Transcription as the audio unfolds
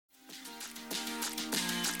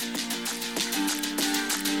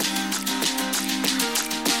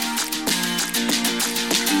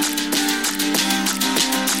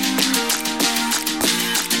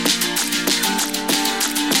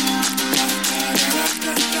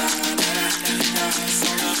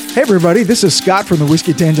Hey, everybody, this is Scott from the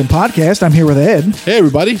Whiskey Tangent Podcast. I'm here with Ed. Hey,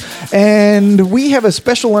 everybody. And we have a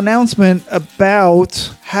special announcement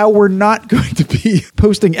about how we're not going to be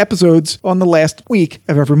posting episodes on the last week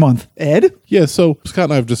of every month. Ed? Yeah, so Scott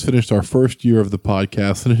and I have just finished our first year of the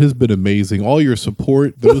podcast, and it has been amazing. All your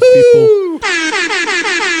support, those people.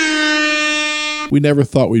 We never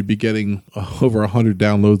thought we'd be getting over 100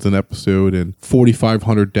 downloads an episode and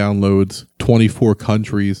 4,500 downloads, 24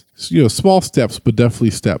 countries. You know, small steps, but definitely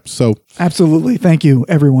steps. So Absolutely. Thank you,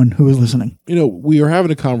 everyone who is listening. you know, we were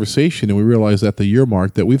having a conversation and we realized at the year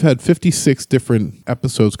mark that we've had 56 different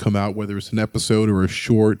episodes come out, whether it's an episode or a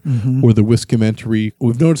short or the Whiskomentary.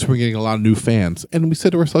 We've noticed we're getting a lot of new fans. And we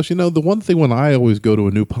said to ourselves, you know, the one thing when I always go to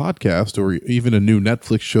a new podcast or even a new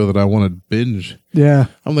Netflix show that I want to binge, Yeah.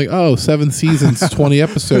 I'm like, oh, 7 seasons, 20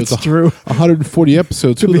 episodes. That's true. 140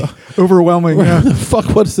 episodes. Who the, Overwhelming. who Yeah. the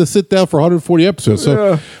fuck wants to sit down for 140 episodes? So,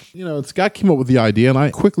 Yeah. you know, Scott came up with the idea, and I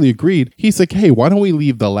quickly agreed. He's like, hey, why don't we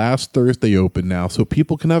leave the last Thursday open now so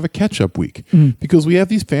people can have a catch-up week? Because we have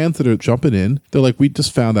these fans that are jumping in. They're like, we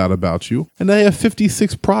just found out about you. And they have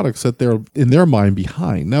 56 products that they're, in their mind,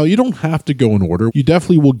 behind. Now, you don't have to go in order. You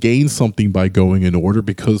definitely will gain something by going in order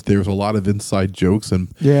because there's a lot of inside jokes and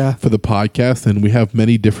Yeah. for the podcast, and we have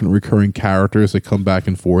many different recurring characters that come back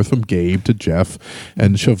and forth from Gabe to Jeff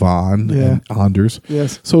and Siobhan Yeah. and Anders.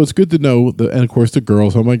 Yes. So it's good to know, and of course the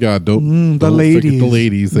girls. Oh my God, don't forget ladies. the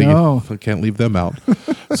ladies. No. I can't leave them out.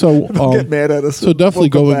 So Get mad at us. So definitely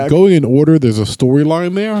We'll come back. going in order. There's a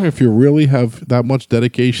storyline there. If you really have that much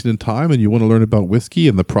dedication and time, and you want to learn about whiskey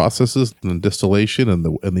and the processes and distillation and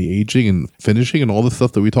the aging and finishing and all the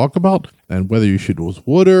stuff that we talk about, and whether you should use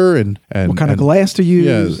water and What kind of glass to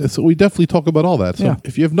use. yeah, so we definitely talk about all that. So Yeah.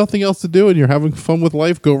 if you have nothing else to do and you're having fun with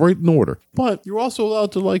life, go right in order. But you're also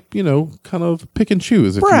allowed to, like, you know, kind of pick and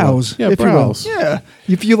choose. If Browse, you want. Yeah, if browse. you will. Yeah.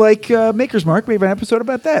 If you like Maker's Mark, we have an episode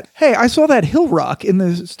about that. Hey, I saw that Hill Rock in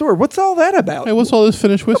the store. What's all that about? Hey, what's all this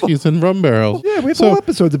finished whiskeys and rum barrels? Yeah, we have so, whole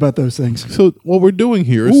episodes about those things. So what we're doing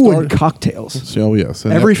here is Ooh, and cocktails. Oh, yes.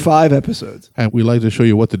 And Every 5 episodes. and we like to show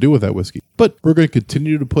you what to do with that whiskey. But we're going to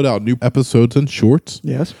continue to put out new episodes and shorts.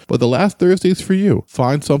 Yes. But the last Thursday's for you.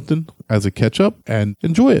 Find something as a catch up and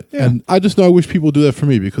enjoy it. Yeah. And I just know I wish people do that for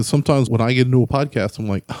me, because sometimes when I get into a podcast, I'm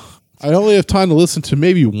like, I only have time to listen to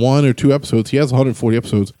maybe 1 or 2 episodes. He has 140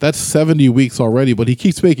 episodes. That's 70 weeks already, but he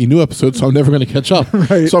keeps making new episodes, so I'm never going to catch up.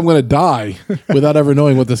 Right. So I'm going to die without ever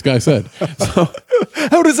knowing what this guy said. So,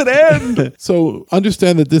 How does it end? so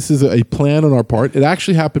understand that this is a plan on our part. It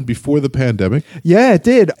actually happened before the pandemic. Yeah, it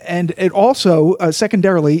did. And it also,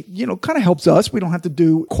 secondarily, you know, kind of helps us. We don't have to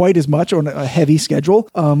do quite as much on a heavy schedule.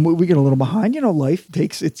 We get a little behind. You know, life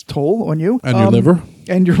takes its toll on you. And your liver.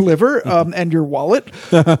 And your liver, and your wallet.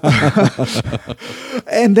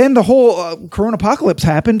 And then the whole corona apocalypse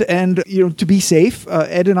happened. And, you know, to be safe,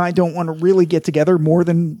 Ed and I don't want to really get together more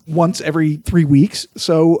than once every 3 weeks.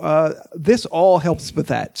 So this all helps with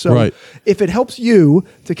that. So Right. if it helps you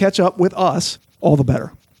to catch up with us, all the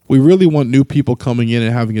better. We really want new people coming in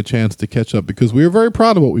and having a chance to catch up, because we are very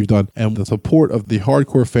proud of what we've done and the support of the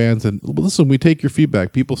hardcore fans. And listen, we take your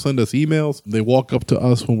feedback. People send us emails. They walk up to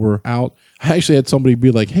us when we're out. I actually had somebody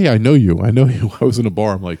be like, hey, I know you. I know you. I was in a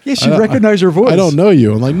bar. I'm like, Yeah, she recognized your voice. I don't know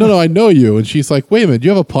you. I'm like, no, I know you. And she's like, wait a minute, do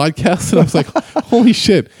you have a podcast? And I was like, holy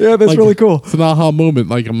shit. Yeah, that's Like, really cool. It's an aha moment.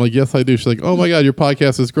 Like, I'm like, yes, I do. She's like, oh my God, your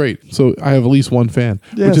podcast is great. So I have at least one fan,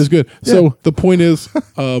 Yes. which is good. Yeah. So the point is,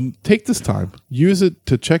 take this time, use it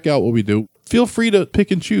to check out what we do. Feel free to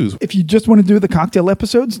pick and choose. If you just want to do the cocktail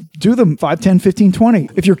episodes, do them 5, 10, 15, 20.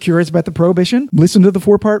 If you're curious about the Prohibition, listen to the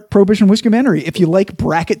 4-part Prohibition Whiskomentary. If you like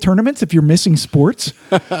bracket tournaments, if you're missing sports,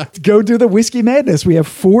 go do the Whiskey Madness. We have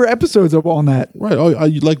 4 episodes up on that. Right. Oh,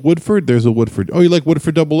 you like Woodford? There's a Woodford. Oh, you like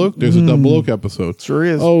Woodford Double Oak? There's a Double Oak episode. Sure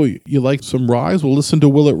is. Oh, you like some ryes? Well, listen to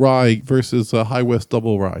Willet Rye versus High West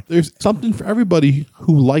Double Rye. There's something for everybody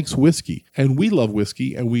who likes whiskey. And we love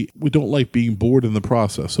whiskey, and we don't like being bored in the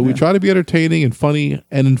process. So we try to be entertaining and funny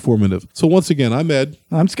and informative. So once again, I'm Ed.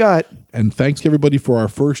 I'm Scott. And thanks everybody for our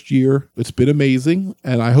first year. It's been amazing.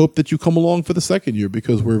 And I hope that you come along for the second year,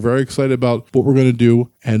 because we're very excited about what we're going to do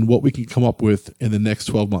and what we can come up with in the next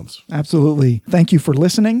 12 months. Absolutely. Thank you for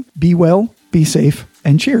listening. Be well, be safe,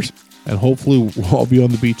 and cheers. And hopefully we'll all be on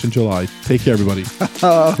the beach in July. Take care, everybody.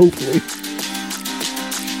 Hopefully.